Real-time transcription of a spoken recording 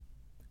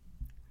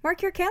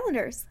Mark your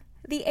calendars.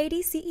 The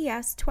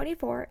ADCES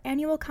 24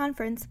 Annual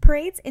Conference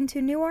parades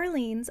into New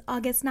Orleans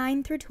August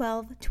 9 through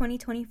 12,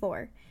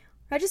 2024.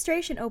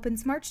 Registration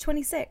opens March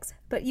 26,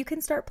 but you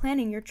can start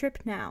planning your trip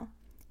now.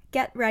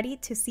 Get ready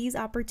to seize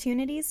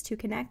opportunities to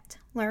connect,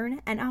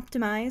 learn, and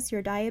optimize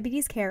your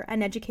diabetes care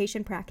and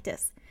education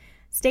practice.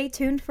 Stay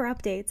tuned for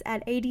updates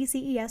at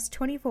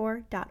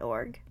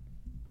adces24.org.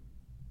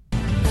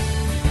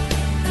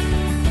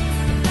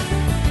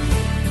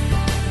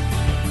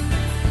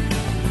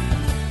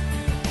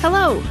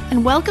 Hello,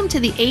 and welcome to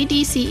the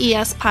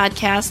ADCES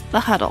podcast, The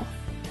Huddle,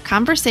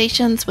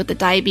 Conversations with the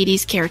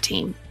Diabetes Care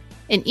Team.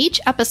 In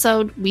each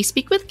episode, we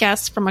speak with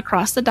guests from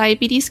across the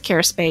diabetes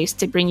care space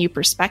to bring you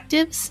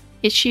perspectives,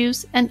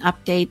 issues, and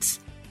updates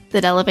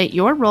that elevate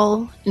your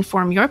role,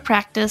 inform your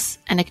practice,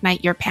 and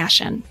ignite your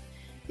passion.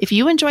 If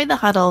you enjoy The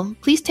Huddle,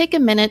 please take a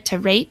minute to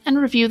rate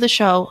and review the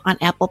show on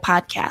Apple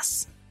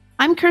Podcasts.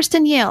 I'm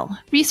Kirsten Yale,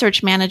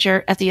 Research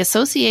Manager at the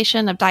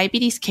Association of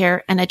Diabetes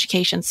Care and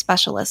Education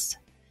Specialists.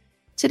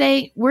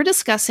 Today, we're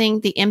discussing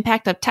the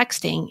impact of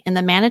texting in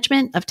the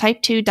management of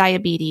type 2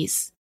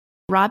 diabetes.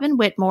 Robin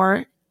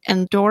Whitmore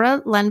and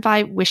Dora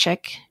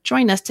Lenvi-Wisik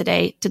join us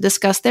today to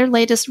discuss their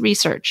latest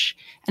research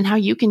and how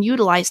you can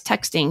utilize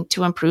texting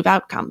to improve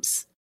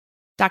outcomes.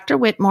 Dr.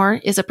 Whitmore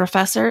is a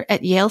professor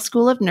at Yale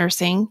School of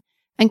Nursing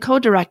and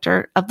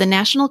co-director of the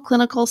National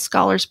Clinical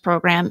Scholars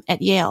Program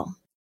at Yale.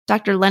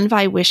 Dr.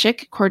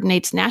 Lenvi-Wisik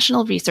coordinates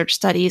national research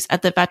studies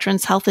at the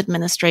Veterans Health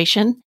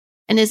Administration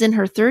and is in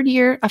her third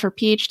year of her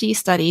PhD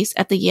studies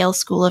at the Yale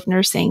School of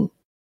Nursing.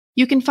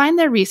 You can find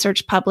their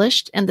research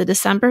published in the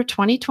December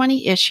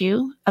 2020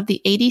 issue of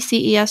the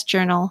ADCES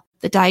journal,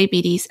 The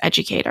Diabetes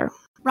Educator.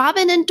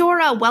 Robin and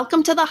Dora,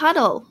 welcome to The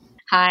Huddle.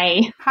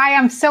 Hi. Hi,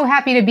 I'm so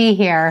happy to be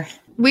here.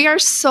 We are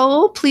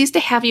so pleased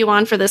to have you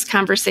on for this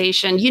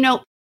conversation. You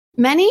know,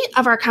 many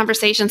of our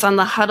conversations on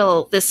The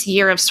Huddle this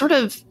year have sort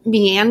of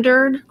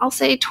meandered, I'll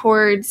say,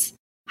 towards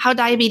how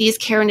diabetes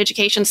care and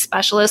education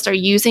specialists are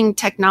using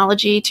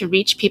technology to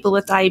reach people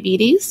with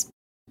diabetes.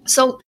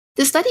 So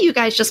the study you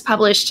guys just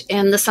published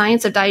in the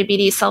Science of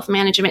Diabetes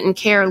Self-Management and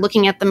Care,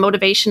 looking at the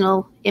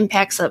motivational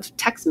impacts of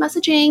text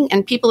messaging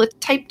and people with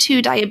type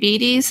 2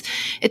 diabetes,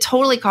 it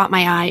totally caught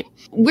my eye.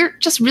 We're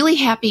just really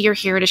happy you're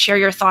here to share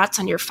your thoughts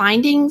on your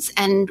findings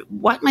and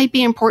what might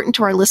be important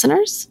to our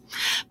listeners.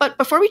 But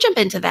before we jump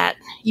into that,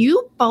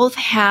 you both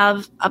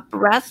have a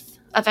breadth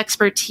of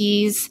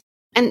expertise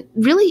and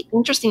really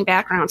interesting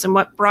backgrounds in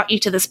what brought you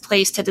to this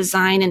place to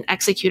design and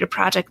execute a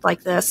project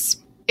like this.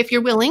 If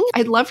you're willing,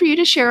 I'd love for you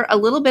to share a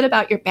little bit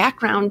about your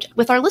background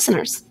with our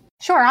listeners.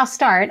 Sure, I'll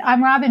start.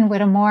 I'm Robin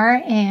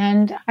Whitmore,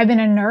 and I've been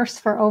a nurse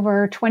for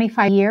over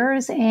 25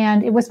 years,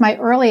 and it was my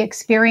early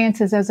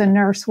experiences as a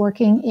nurse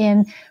working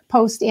in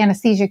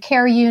post-anesthesia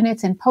care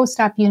units and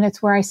post-op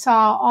units where I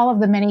saw all of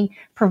the many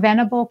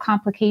preventable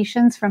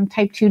complications from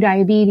type 2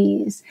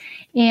 diabetes.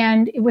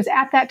 And it was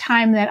at that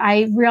time that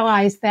I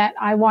realized that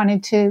I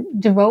wanted to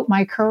devote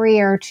my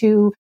career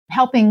to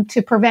helping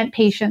to prevent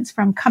patients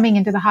from coming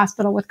into the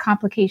hospital with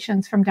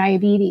complications from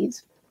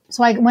diabetes.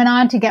 So I went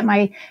on to get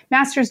my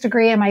master's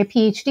degree and my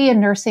PhD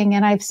in nursing,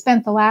 and I've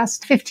spent the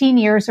last 15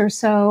 years or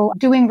so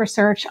doing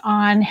research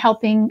on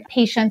helping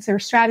patients or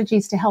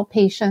strategies to help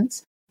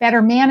patients better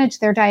manage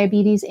their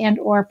diabetes and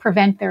or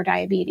prevent their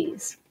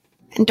diabetes.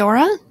 And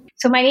Dora?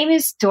 So my name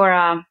is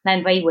Dora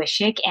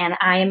Lenvi-Wisik, and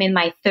I am in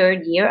my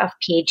third year of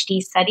PhD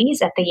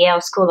studies at the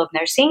Yale School of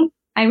Nursing.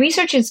 My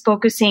research is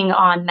focusing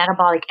on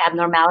metabolic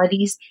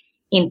abnormalities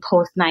in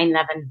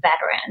post-9/11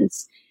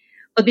 veterans.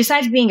 But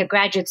besides being a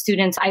graduate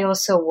student, I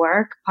also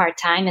work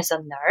part-time as a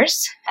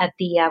nurse at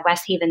the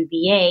West Haven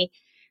VA,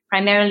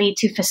 primarily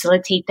to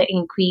facilitate the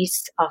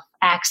increase of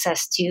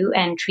access to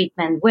and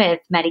treatment with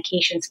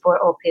medications for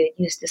opioid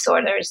use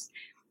disorders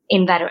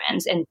in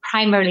veterans, and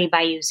primarily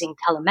by using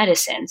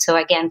telemedicine. So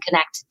again,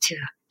 connected to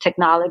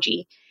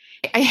technology.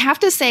 I have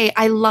to say,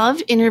 I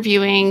love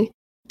interviewing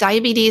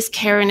diabetes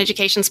care and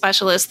education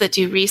specialists that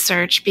do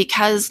research,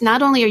 because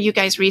not only are you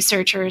guys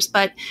researchers,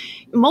 but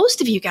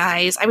most of you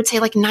guys, I would say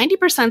like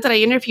 90% that I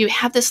interview,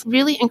 have this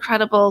really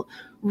incredible,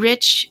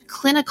 rich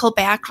clinical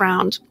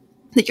background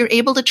that you're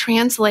able to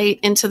translate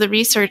into the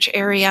research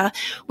area,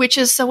 which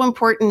is so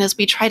important as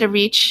we try to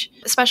reach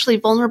especially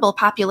vulnerable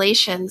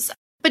populations.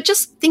 But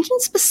just thinking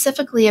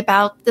specifically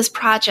about this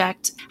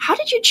project, how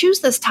did you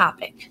choose this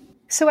topic?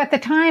 So at the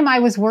time, I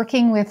was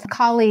working with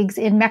colleagues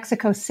in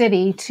Mexico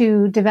City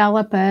to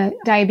develop a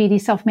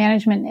diabetes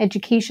self-management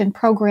education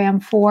program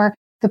for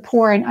the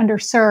poor and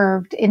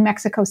underserved in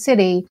Mexico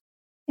City.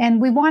 And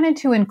we wanted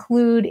to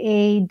include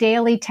a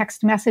daily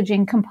text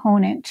messaging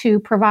component to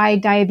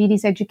provide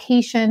diabetes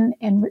education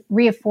and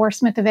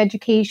reinforcement of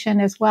education,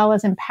 as well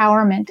as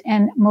empowerment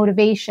and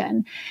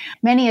motivation.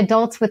 Many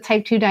adults with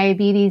type 2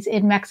 diabetes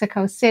in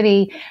Mexico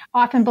City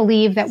often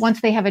believe that once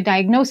they have a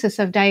diagnosis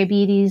of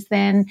diabetes,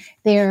 then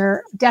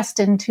they're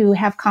destined to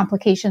have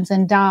complications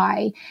and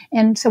die.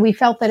 And so we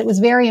felt that it was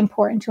very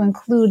important to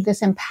include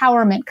this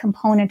empowerment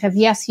component of,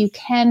 yes, you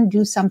can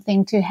do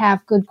something to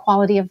have good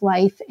quality of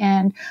life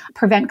and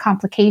prevent prevent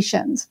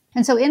complications.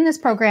 And so in this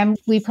program,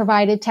 we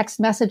provided text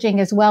messaging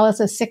as well as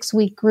a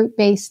 6-week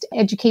group-based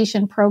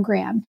education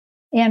program.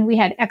 And we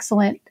had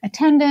excellent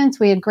attendance.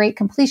 We had great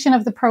completion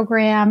of the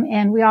program.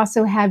 And we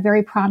also had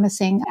very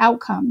promising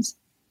outcomes.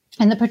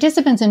 And the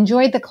participants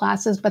enjoyed the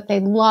classes, but they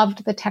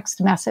loved the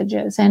text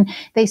messages. And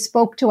they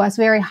spoke to us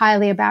very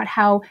highly about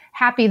how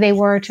happy they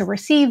were to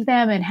receive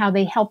them and how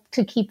they helped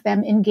to keep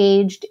them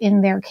engaged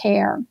in their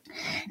care.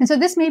 And so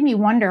this made me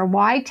wonder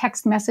why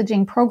text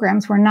messaging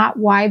programs were not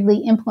widely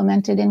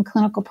implemented in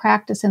clinical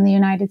practice in the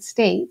United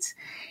States.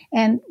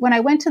 And when I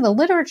went to the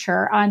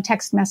literature on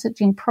text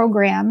messaging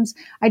programs,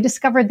 I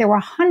discovered there were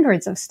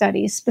hundreds of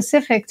studies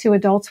specific to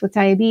adults with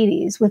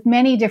diabetes, with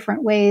many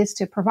different ways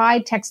to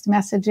provide text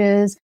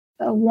messages,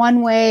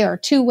 one-way or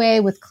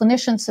two-way, with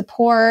clinician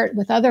support,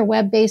 with other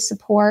web-based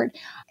support.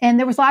 And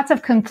there was lots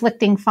of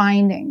conflicting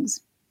findings.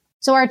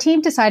 So our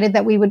team decided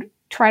that we would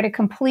try to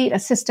complete a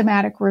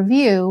systematic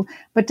review,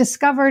 but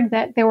discovered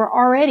that there were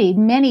already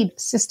many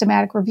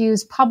systematic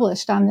reviews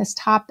published on this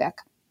topic.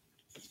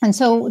 And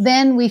so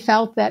then we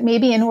felt that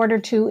maybe in order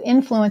to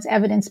influence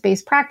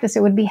evidence-based practice,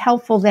 it would be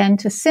helpful then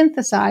to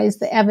synthesize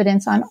the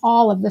evidence on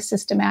all of the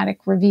systematic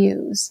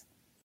reviews.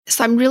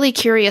 So I'm really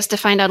curious to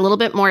find out a little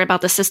bit more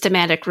about the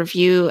systematic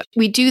review.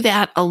 We do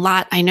that a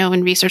lot, I know,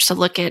 in research to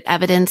look at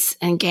evidence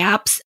and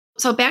gaps.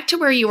 So back to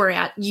where you were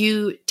at,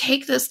 you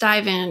take this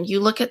dive in, you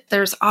look at,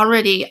 there's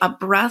already a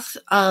breadth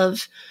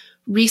of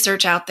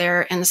research out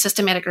there and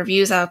systematic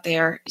reviews out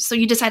there. So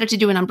you decided to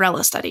do an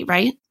umbrella study,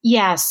 right?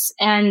 Yes.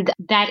 And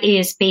that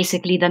is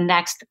basically the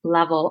next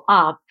level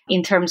up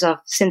in terms of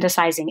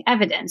synthesizing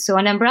evidence. So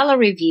an umbrella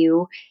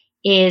review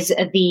is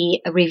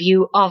the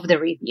review of the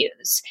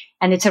reviews.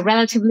 And it's a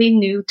relatively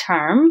new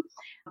term,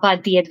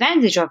 but the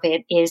advantage of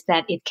it is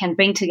that it can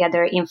bring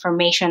together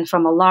information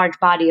from a large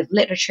body of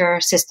literature,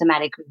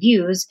 systematic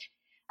reviews,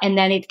 and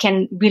then it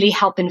can really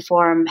help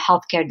inform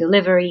healthcare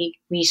delivery,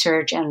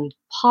 research, and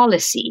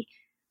policy.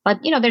 But,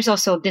 there's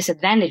also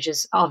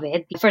disadvantages of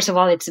it. First of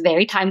all, it's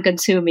very time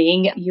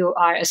consuming. You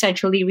are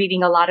essentially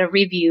reading a lot of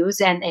reviews,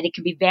 and it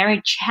can be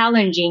very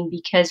challenging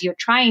because you're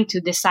trying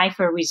to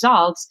decipher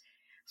results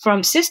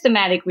from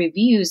systematic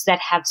reviews that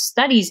have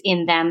studies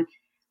in them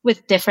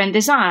with different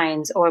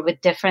designs or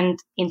with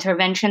different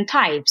intervention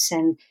types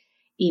and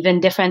even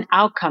different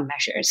outcome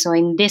measures. So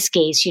in this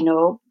case,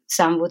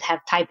 some would have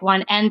type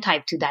 1 and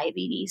type 2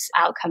 diabetes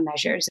outcome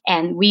measures.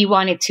 And we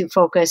wanted to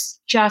focus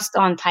just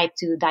on type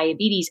 2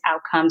 diabetes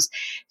outcomes.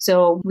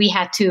 So we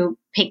had to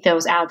pick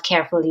those out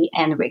carefully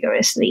and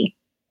rigorously.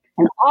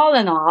 And all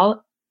in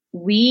all,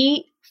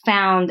 we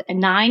found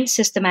 9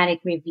 systematic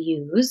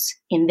reviews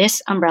in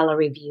this umbrella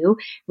review,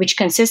 which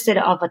consisted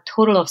of a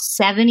total of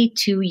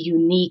 72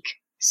 unique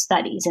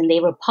studies, and they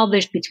were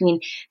published between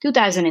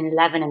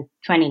 2011 and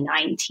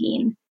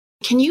 2019.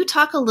 Can you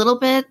talk a little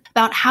bit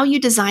about how you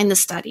designed the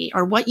study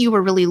or what you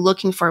were really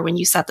looking for when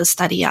you set the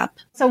study up?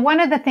 So one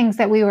of the things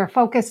that we were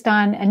focused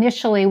on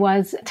initially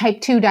was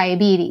type 2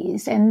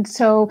 diabetes. And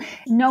so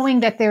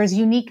knowing that there's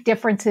unique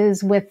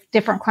differences with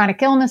different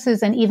chronic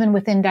illnesses and even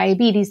within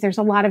diabetes, there's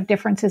a lot of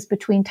differences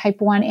between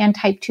type 1 and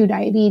type 2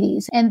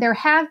 diabetes. And there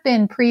have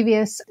been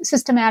previous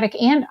systematic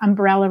and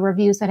umbrella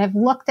reviews that have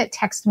looked at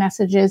text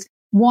messages,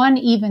 one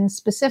even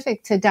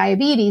specific to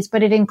diabetes,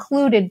 but it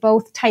included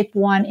both type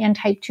 1 and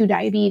type 2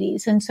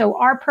 diabetes. And so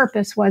our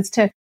purpose was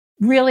to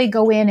really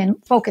go in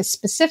and focus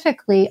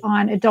specifically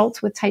on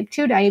adults with type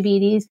 2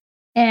 diabetes.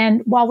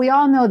 And while we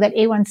all know that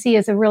A1C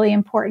is a really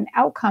important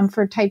outcome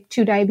for type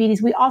 2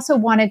 diabetes, we also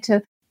wanted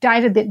to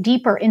dive a bit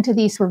deeper into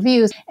these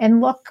reviews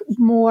and look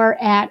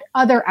more at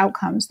other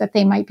outcomes that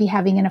they might be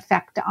having an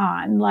effect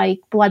on,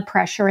 like blood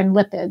pressure and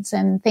lipids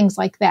and things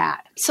like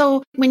that.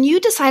 So when you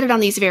decided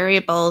on these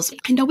variables,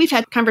 I know we've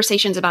had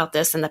conversations about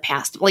this in the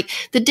past, like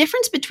the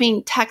difference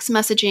between text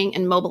messaging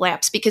and mobile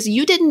apps, because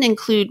you didn't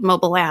include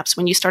mobile apps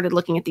when you started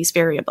looking at these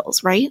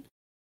variables, right?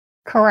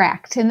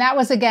 Correct. And that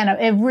was, again,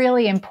 a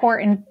really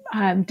important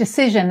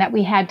decision that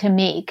we had to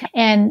make.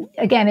 And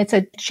again, it's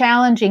a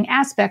challenging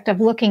aspect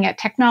of looking at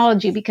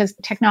technology because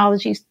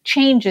technology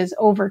changes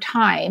over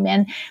time.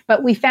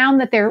 But we found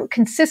that there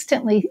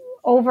consistently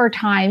over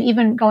time,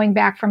 even going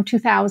back from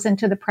 2000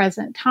 to the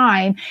present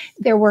time,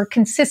 there were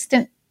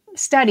consistent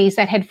studies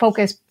that had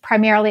focused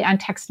primarily on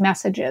text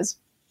messages.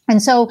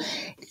 And so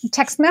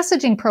text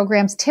messaging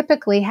programs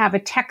typically have a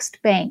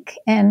text bank.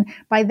 And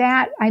by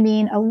that, I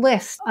mean a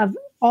list of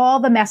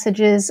all the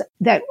messages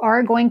that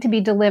are going to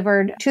be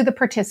delivered to the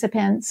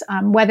participants,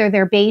 whether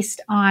they're based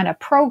on a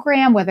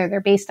program, whether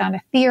they're based on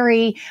a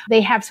theory.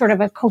 They have sort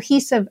of a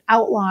cohesive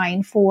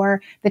outline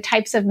for the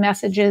types of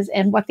messages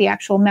and what the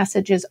actual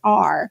messages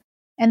are.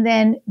 And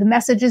then the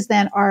messages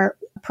then are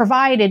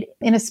provided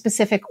in a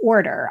specific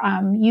order,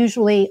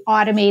 usually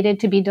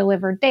automated to be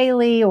delivered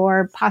daily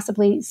or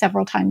possibly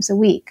several times a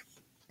week.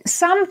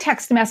 Some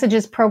text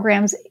messages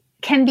programs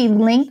can be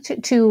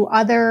linked to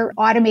other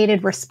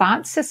automated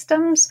response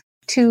systems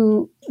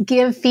to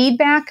give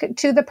feedback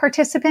to the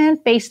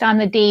participant based on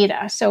the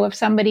data. So if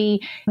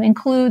somebody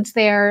includes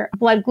their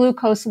blood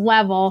glucose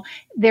level,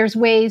 there's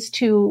ways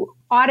to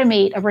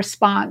automate a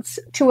response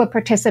to a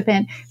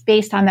participant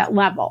based on that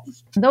level.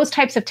 Those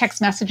types of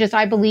text messages,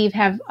 I believe,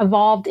 have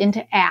evolved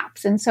into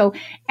apps. And so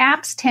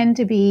apps tend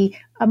to be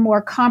a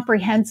more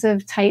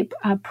comprehensive type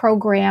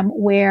program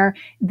where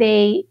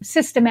they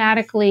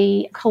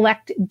systematically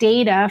collect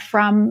data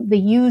from the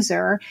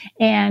user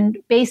and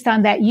based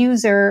on that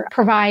user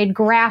provide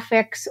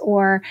graphics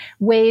or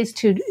ways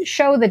to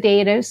show the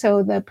data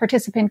so the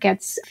participant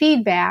gets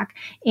feedback,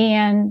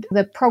 and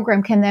the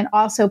program can then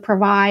also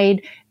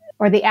provide,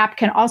 or the app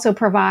can also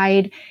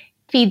provide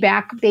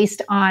feedback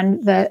based on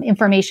the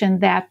information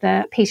that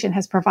the patient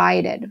has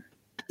provided.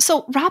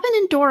 So, Robin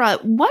and Dora,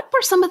 what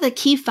were some of the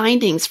key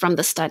findings from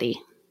the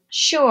study?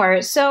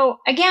 Sure. So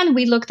again,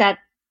 we looked at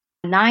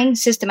 9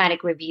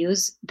 systematic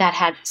reviews that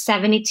had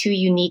 72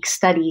 unique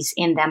studies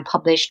in them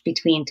published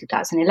between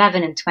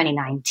 2011 and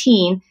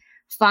 2019.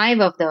 5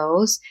 of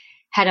those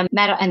had a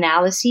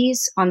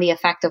meta-analysis on the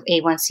effect of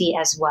A1C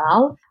as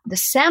well. The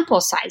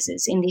sample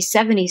sizes in these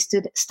 70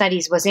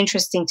 studies was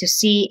interesting to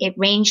see. It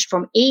ranged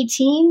from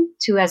 18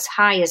 to as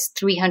high as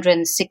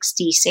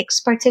 366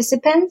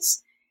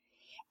 participants.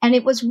 And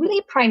it was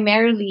really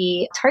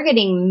primarily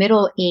targeting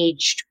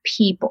middle-aged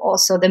people.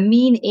 So the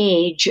mean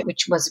age,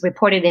 which was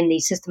reported in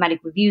these systematic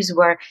reviews,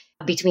 were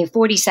between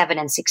 47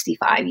 and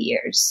 65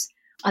 years.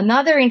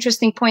 Another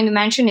interesting point to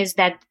mention is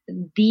that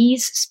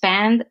these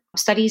spanned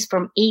studies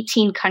from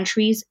 18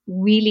 countries,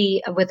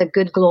 really with a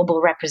good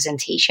global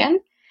representation.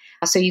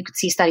 So you could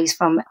see studies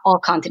from all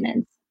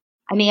continents.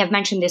 I may have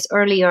mentioned this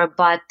earlier,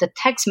 but the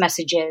text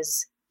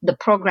messages, the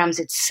programs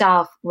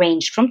itself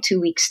ranged from 2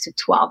 weeks to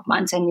 12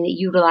 months, and it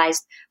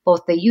utilized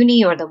both the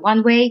uni or the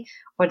one-way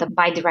or the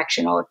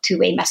bidirectional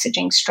two-way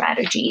messaging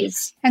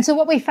strategies. And so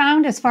what we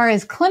found as far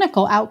as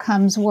clinical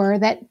outcomes were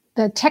that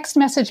the text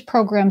message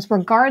programs,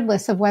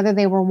 regardless of whether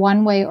they were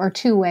one-way or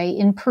two-way,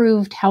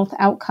 improved health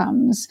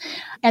outcomes.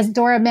 As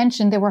Dora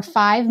mentioned, there were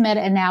 5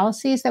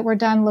 meta-analyses that were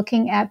done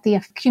looking at the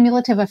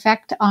cumulative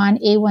effect on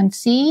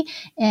A1C,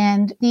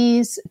 and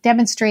these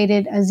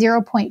demonstrated a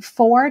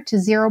 0.4 to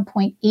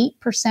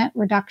 0.8%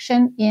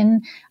 reduction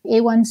in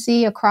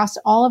A1C across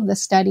all of the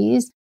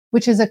studies,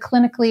 which is a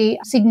clinically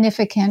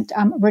significant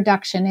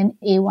reduction in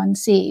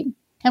A1C.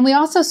 And we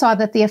also saw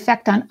that the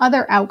effect on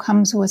other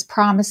outcomes was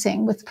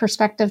promising with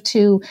perspective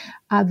to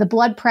the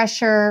blood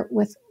pressure,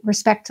 with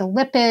respect to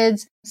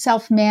lipids,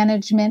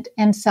 self-management,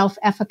 and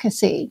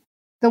self-efficacy.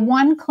 The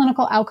one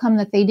clinical outcome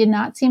that they did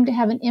not seem to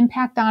have an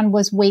impact on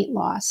was weight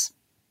loss.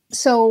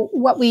 So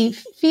what we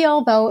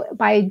feel, though,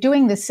 by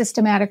doing this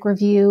systematic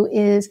review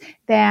is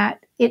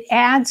that it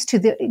adds to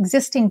the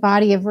existing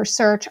body of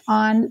research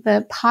on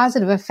the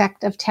positive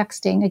effect of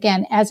texting,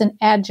 again, as an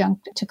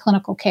adjunct to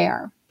clinical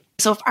care.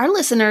 So if our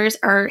listeners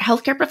are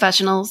healthcare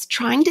professionals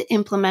trying to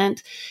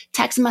implement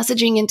text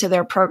messaging into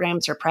their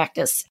programs or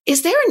practice,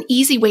 is there an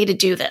easy way to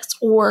do this?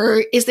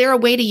 Or is there a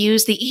way to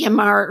use the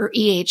EMR or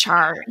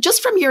EHR?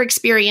 Just from your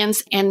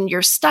experience and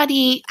your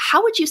study,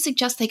 how would you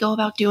suggest they go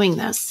about doing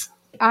this?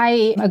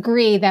 I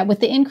agree that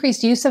with the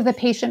increased use of the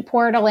patient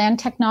portal and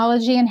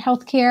technology in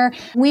healthcare,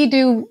 we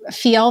do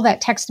feel that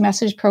text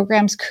message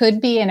programs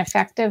could be an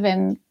effective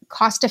and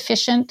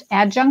cost-efficient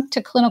adjunct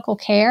to clinical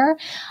care.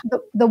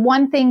 The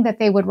one thing that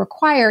they would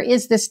require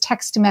is this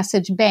text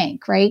message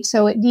bank, right?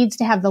 So it needs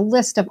to have the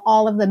list of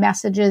all of the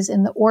messages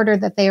in the order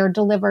that they are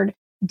delivered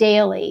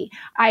daily.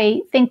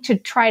 I think to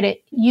try to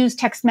use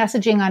text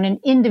messaging on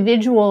an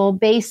individual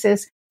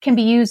basis can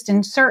be used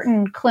in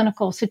certain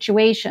clinical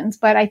situations.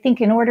 But I think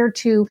in order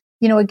to,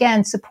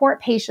 again,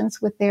 support patients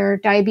with their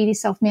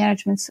diabetes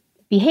self-management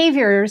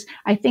behaviors,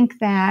 I think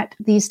that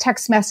these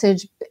text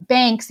message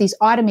banks, these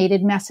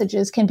automated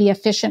messages, can be an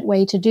efficient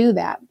way to do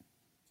that.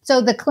 So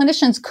the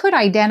clinicians could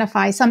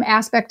identify some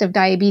aspect of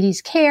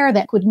diabetes care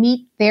that could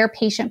meet their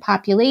patient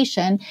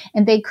population,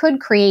 and they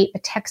could create a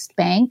text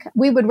bank.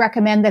 We would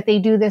recommend that they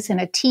do this in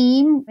a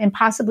team and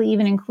possibly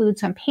even include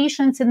some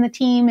patients in the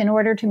team in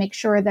order to make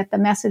sure that the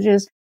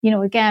messages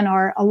again,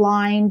 are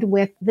aligned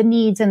with the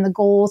needs and the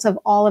goals of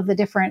all of the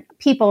different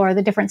people or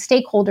the different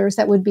stakeholders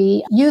that would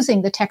be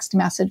using the text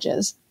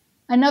messages.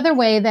 Another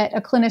way that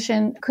a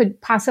clinician could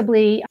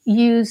possibly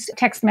use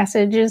text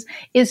messages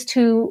is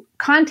to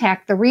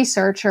contact the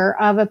researcher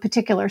of a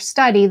particular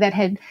study that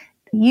had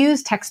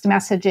used text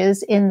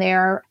messages in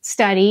their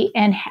study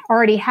and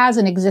already has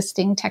an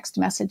existing text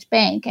message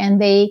bank.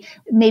 And they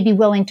may be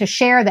willing to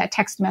share that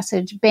text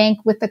message bank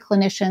with the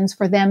clinicians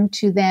for them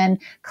to then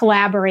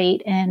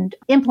collaborate and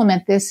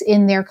implement this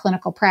in their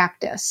clinical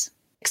practice.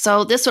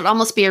 So this would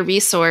almost be a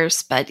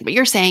resource, but what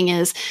you're saying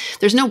is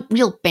there's no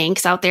real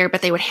banks out there,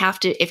 but they would have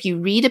to, if you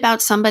read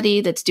about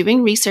somebody that's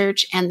doing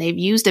research and they've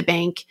used a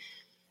bank,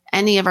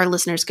 any of our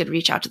listeners could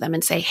reach out to them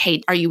and say,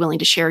 hey, are you willing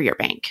to share your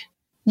bank?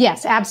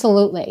 Yes,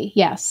 absolutely.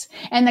 Yes.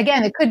 And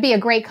again, it could be a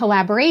great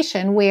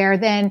collaboration where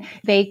then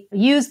they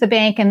use the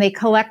bank and they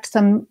collect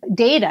some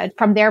data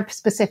from their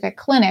specific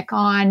clinic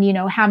on,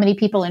 how many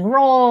people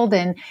enrolled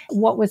and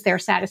what was their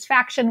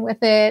satisfaction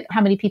with it, how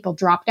many people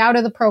dropped out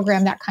of the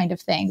program, that kind of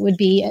thing would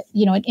be,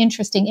 an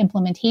interesting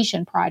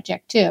implementation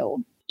project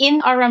too. In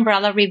our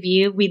umbrella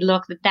review, we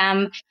looked at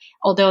them,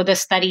 although the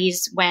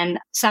studies, when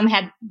some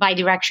had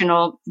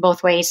bidirectional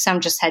both ways,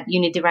 some just had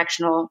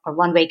unidirectional or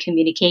one-way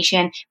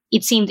communication,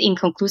 it seemed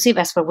inconclusive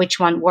as for which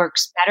one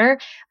works better.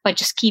 But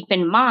just keep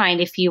in mind,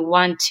 if you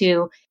want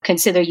to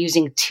consider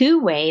using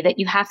two-way, that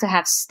you have to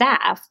have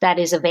staff that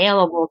is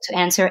available to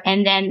answer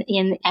and then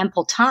in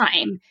ample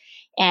time.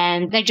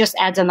 And that just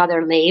adds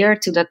another layer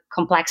to the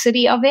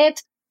complexity of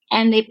it.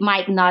 And it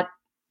might not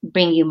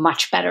bring you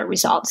much better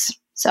results.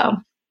 So.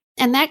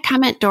 And that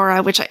comment,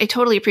 Dora, which I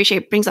totally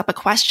appreciate, brings up a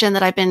question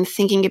that I've been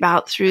thinking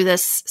about through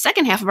this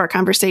second half of our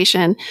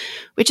conversation,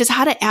 which is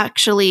how to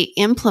actually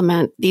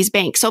implement these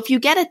banks. So if you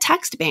get a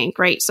text bank,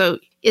 right? So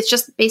it's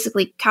just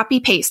basically copy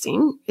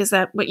pasting. Is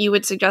that what you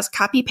would suggest?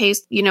 Copy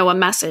paste, a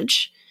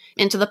message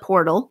into the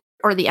portal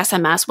or the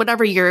SMS,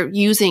 whatever you're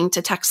using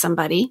to text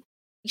somebody.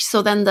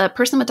 So then the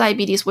person with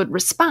diabetes would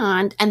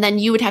respond, and then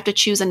you would have to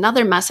choose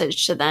another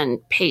message to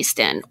then paste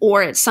in.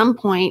 Or at some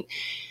point,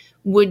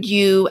 would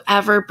you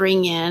ever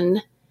bring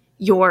in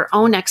your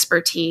own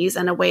expertise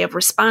and a way of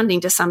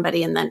responding to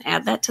somebody and then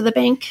add that to the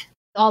bank?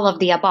 All of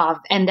the above.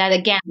 And that,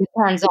 again,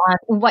 depends on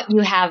what you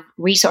have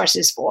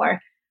resources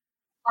for.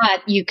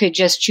 But you could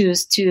just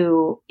choose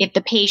to, if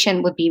the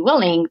patient would be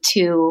willing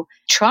to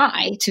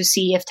try to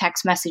see if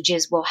text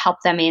messages will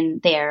help them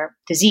in their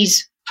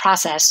disease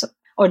process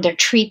or their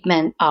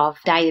treatment of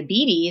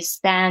diabetes,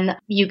 then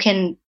you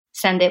can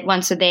send it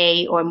once a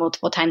day or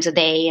multiple times a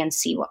day and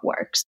see what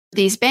works.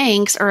 These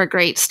banks are a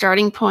great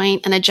starting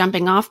point and a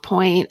jumping off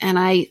point. And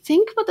I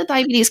think what the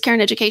diabetes care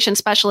and education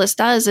specialist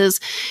does is,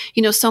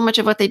 so much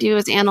of what they do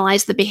is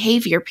analyze the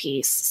behavior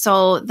piece.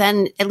 So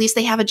then at least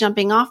they have a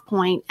jumping off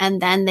point,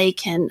 and then they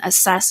can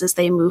assess as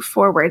they move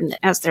forward and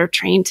as they're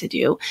trained to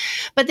do.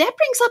 But that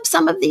brings up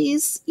some of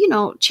these,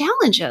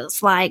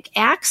 challenges like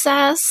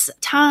access,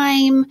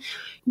 time.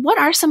 What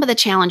are some of the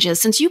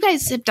challenges? Since you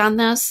guys have done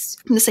this,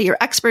 I'm going to say you're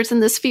experts in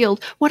this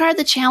field, what are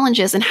the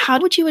challenges and how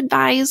would you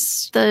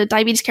advise the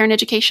diabetes care and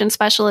education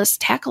specialists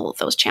tackle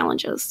those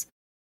challenges?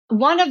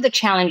 One of the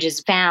challenges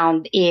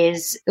found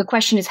is the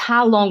question is,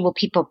 how long will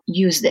people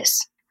use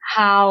this?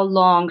 How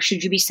long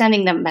should you be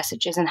sending them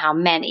messages and how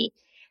many?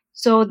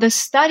 So the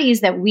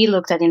studies that we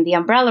looked at in the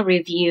umbrella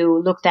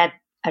review looked at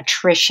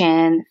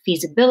attrition,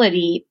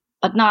 feasibility,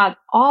 but not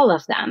all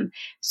of them.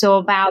 So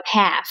about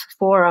half,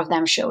 4 of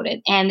them showed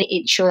it. And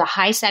it showed a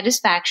high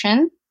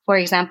satisfaction. For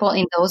example,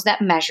 in those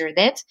that measured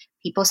it,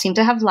 people seem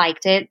to have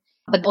liked it.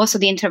 But also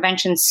the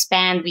intervention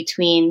spanned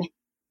between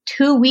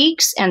 2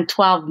 weeks and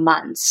 12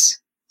 months.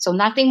 So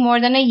nothing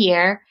more than a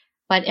year,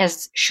 but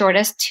as short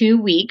as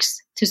 2 weeks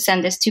to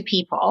send this to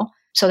people.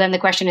 So then the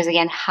question is,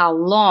 again, how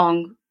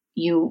long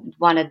you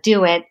want to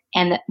do it.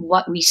 And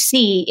what we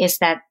see is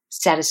that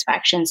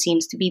satisfaction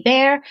seems to be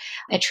there.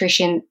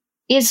 Attrition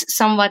is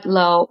somewhat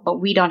low, but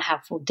we don't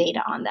have full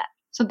data on that.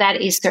 So that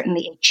is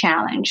certainly a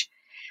challenge.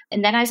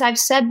 And then, as I've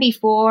said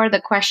before, the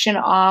question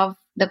of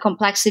the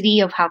complexity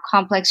of how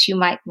complex you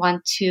might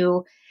want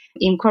to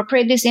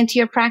incorporate this into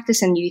your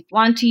practice, and you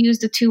want to use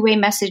the two-way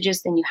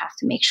messages, then you have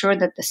to make sure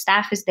that the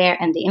staff is there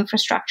and the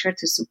infrastructure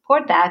to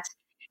support that.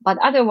 But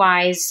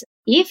otherwise,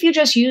 if you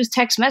just use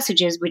text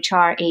messages, which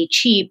are a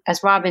cheap,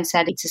 as Robin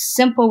said, it's a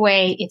simple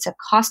way, it's a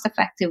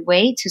cost-effective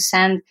way to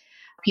send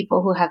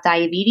people who have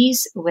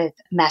diabetes with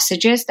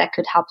messages that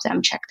could help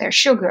them check their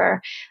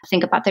sugar,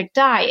 think about their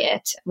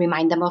diet,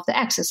 remind them of the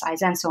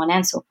exercise, and so on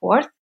and so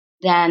forth,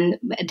 then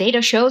data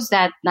shows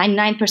that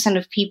 99%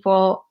 of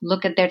people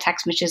look at their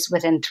text messages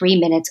within 3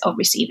 minutes of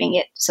receiving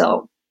it.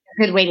 So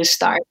a good way to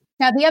start.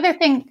 Now, the other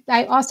thing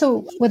I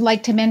also would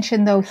like to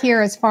mention, though,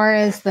 here, as far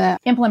as the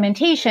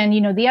implementation,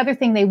 the other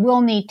thing, they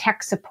will need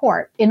tech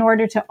support. In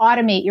order to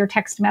automate your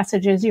text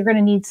messages, you're going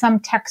to need some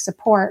tech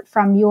support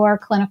from your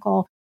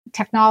clinical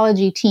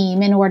technology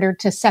team in order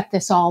to set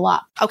this all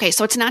up. Okay,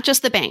 so it's not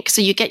just the bank.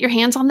 So you get your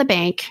hands on the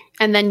bank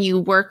and then you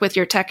work with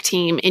your tech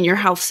team in your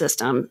health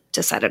system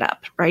to set it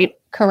up, right?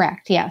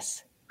 Correct,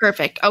 yes.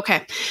 Perfect.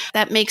 Okay,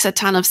 that makes a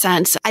ton of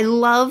sense. I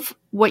love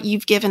what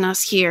you've given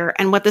us here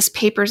and what this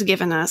paper's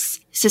given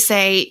us to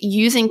say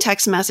using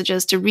text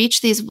messages to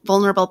reach these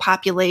vulnerable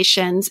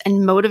populations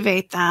and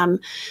motivate them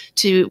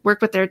to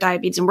work with their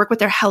diabetes and work with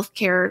their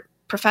healthcare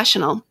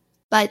professional.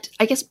 But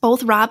I guess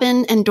both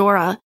Robin and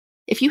Dora,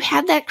 if you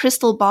had that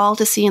crystal ball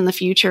to see in the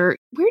future,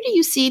 where do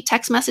you see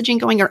text messaging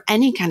going or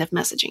any kind of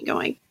messaging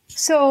going?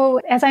 So,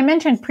 as I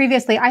mentioned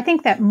previously, I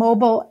think that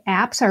mobile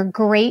apps are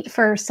great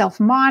for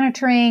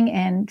self-monitoring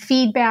and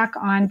feedback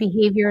on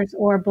behaviors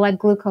or blood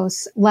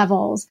glucose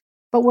levels.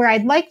 But where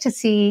I'd like to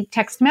see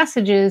text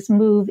messages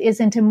move is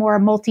into more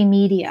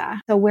multimedia.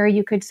 So where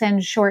you could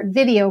send short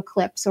video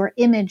clips or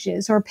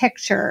images or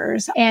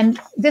pictures. And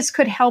this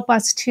could help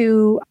us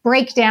to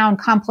break down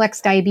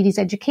complex diabetes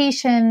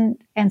education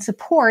and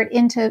support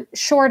into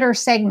shorter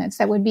segments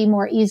that would be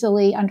more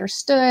easily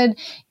understood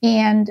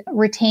and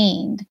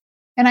retained.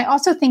 And I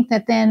also think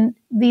that then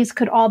these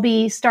could all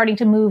be starting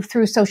to move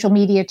through social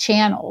media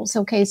channels.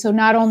 Okay. So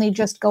not only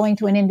just going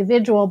to an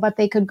individual, but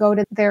they could go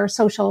to their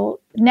social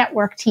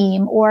network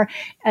team, or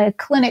a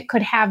clinic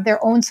could have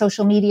their own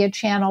social media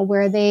channel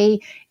where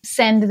they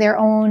send their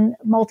own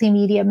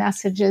multimedia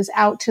messages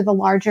out to the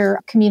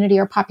larger community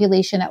or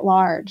population at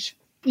large.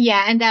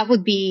 Yeah. And that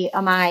would be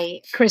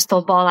my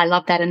crystal ball. I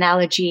love that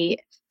analogy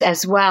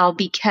as well,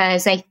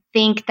 because I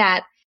think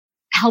that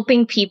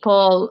helping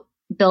people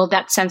build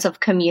that sense of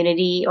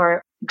community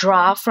or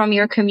draw from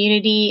your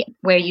community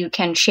where you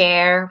can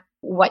share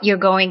what you're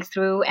going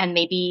through and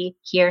maybe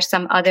hear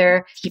some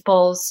other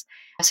people's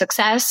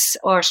success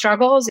or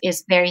struggles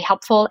is very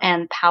helpful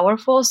and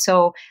powerful.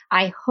 So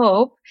I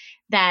hope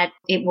that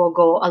it will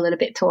go a little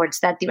bit towards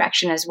that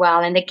direction as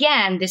well. And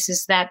again, this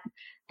is that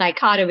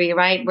dichotomy,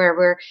 right? Where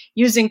we're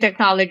using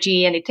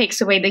technology and it takes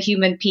away the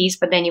human piece,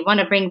 but then you want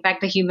to bring back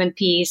the human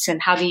piece.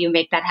 And how do you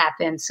make that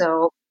happen?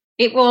 So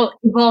it will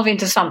evolve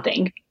into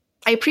something.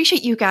 I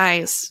appreciate you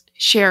guys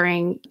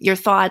sharing your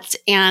thoughts.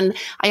 And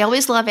I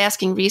always love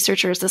asking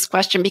researchers this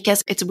question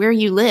because it's where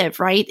you live,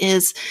 right?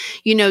 Is,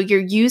 you're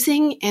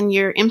using and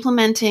you're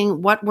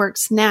implementing what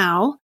works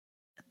now.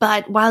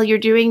 But while you're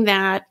doing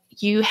that,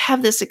 you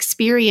have this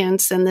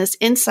experience and this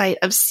insight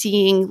of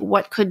seeing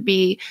what could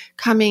be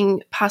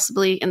coming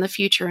possibly in the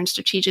future and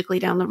strategically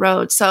down the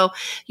road. So,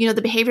 the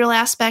behavioral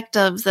aspect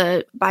of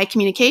the by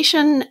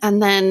communication,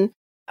 and then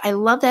I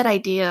love that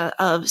idea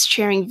of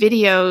sharing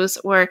videos,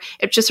 or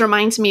it just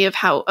reminds me of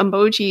how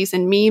emojis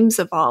and memes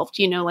evolved,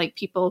 like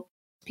people,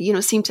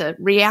 seem to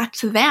react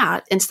to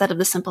that instead of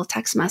the simple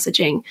text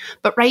messaging.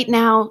 But right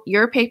now,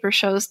 your paper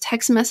shows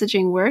text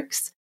messaging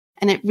works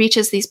and it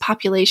reaches these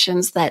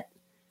populations that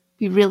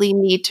we really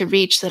need to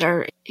reach that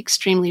are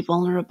extremely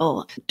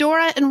vulnerable.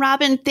 Dora and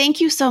Robin, thank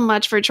you so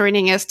much for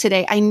joining us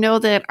today. I know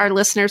that our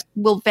listeners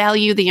will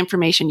value the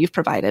information you've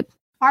provided.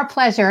 Our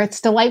pleasure. It's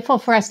delightful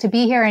for us to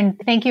be here, and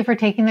thank you for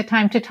taking the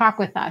time to talk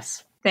with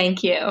us.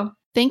 Thank you.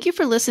 Thank you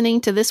for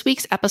listening to this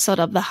week's episode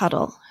of The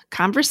Huddle,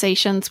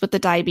 Conversations with the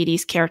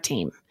Diabetes Care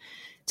Team.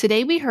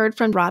 Today we heard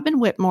from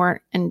Robin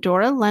Whitmore and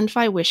Dora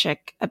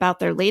Lendvai-Wishek about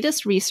their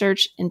latest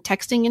research in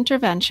texting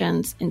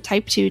interventions in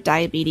type 2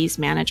 diabetes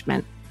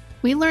management.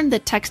 We learned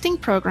that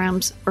texting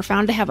programs were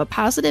found to have a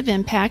positive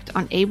impact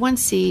on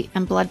A1C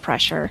and blood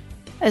pressure,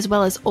 as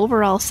well as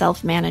overall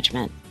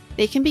self-management.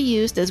 They can be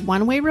used as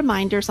one-way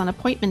reminders on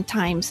appointment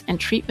times and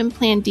treatment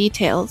plan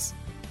details,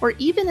 or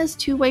even as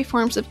two-way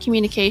forms of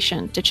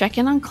communication to check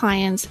in on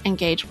clients and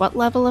gauge what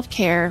level of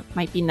care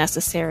might be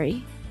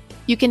necessary.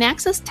 You can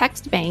access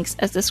text banks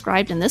as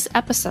described in this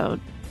episode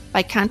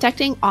by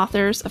contacting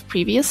authors of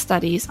previous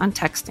studies on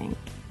texting.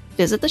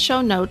 Visit the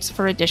show notes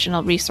for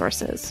additional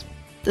resources.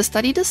 The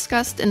study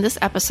discussed in this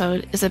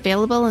episode is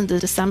available in the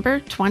December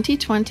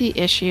 2020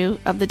 issue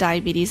of the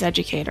Diabetes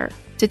Educator.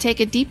 To take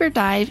a deeper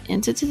dive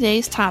into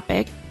today's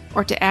topic,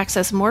 or to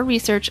access more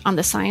research on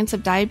the science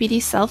of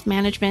diabetes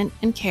self-management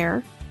and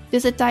care,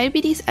 visit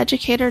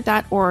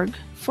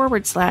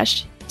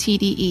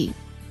diabeteseducator.org/TDE.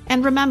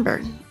 And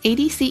remember,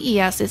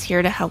 ADCES is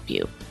here to help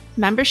you.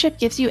 Membership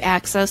gives you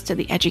access to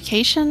the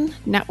education,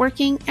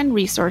 networking, and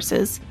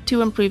resources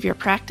to improve your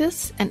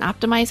practice and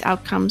optimize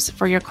outcomes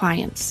for your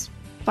clients.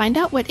 Find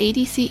out what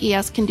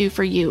ADCES can do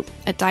for you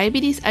at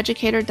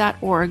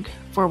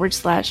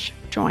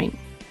diabeteseducator.org/join.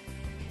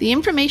 The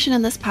information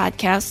in this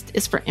podcast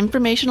is for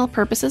informational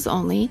purposes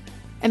only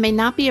and may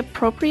not be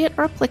appropriate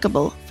or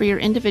applicable for your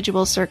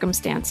individual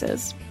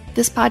circumstances.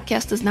 This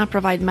podcast does not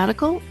provide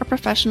medical or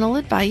professional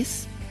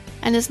advice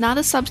and is not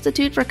a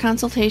substitute for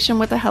consultation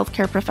with a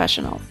healthcare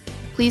professional.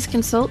 Please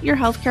consult your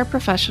healthcare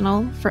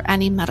professional for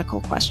any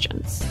medical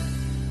questions.